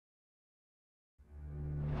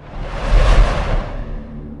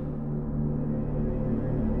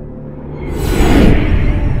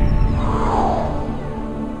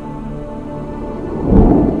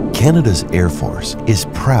Canada's Air Force is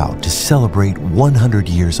proud to celebrate 100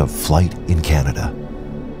 years of flight in Canada.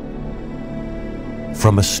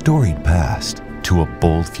 From a storied past to a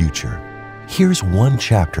bold future, here's one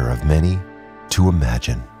chapter of many to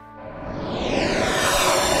imagine.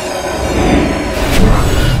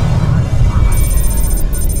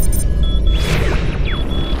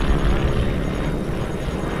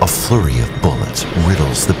 A flurry of bullets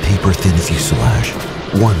riddles the paper-thin fuselage.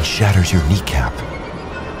 One shatters your kneecap.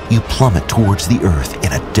 You plummet towards the earth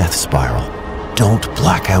in a death spiral. Don't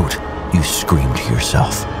black out, you scream to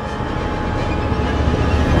yourself.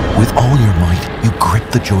 With all your might, you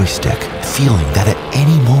grip the joystick, feeling that at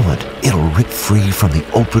any moment it'll rip free from the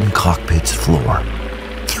open cockpit's floor.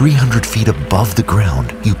 300 feet above the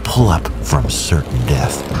ground, you pull up from certain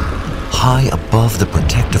death. High above the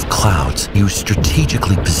protective clouds, you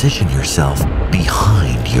strategically position yourself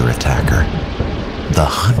behind your attacker. The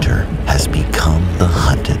hunter has become the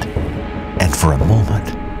hunted. And for a moment,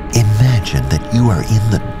 imagine that you are in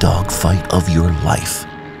the dogfight of your life.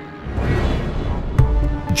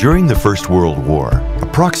 During the First World War,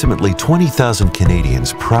 approximately 20,000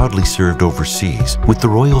 Canadians proudly served overseas with the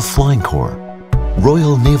Royal Flying Corps,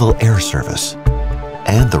 Royal Naval Air Service,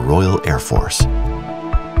 and the Royal Air Force.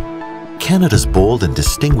 Canada's bold and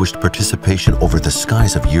distinguished participation over the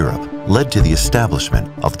skies of Europe led to the establishment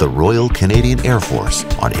of the Royal Canadian Air Force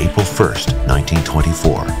on April 1st,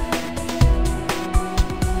 1924.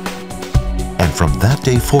 And from that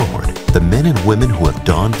day forward, the men and women who have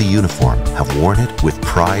donned the uniform have worn it with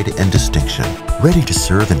pride and distinction, ready to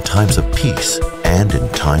serve in times of peace and in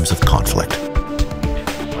times of conflict.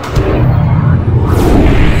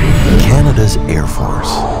 Canada's Air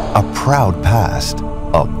Force, a proud past,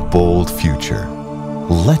 a bold future.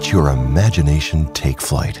 Let your imagination take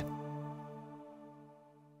flight.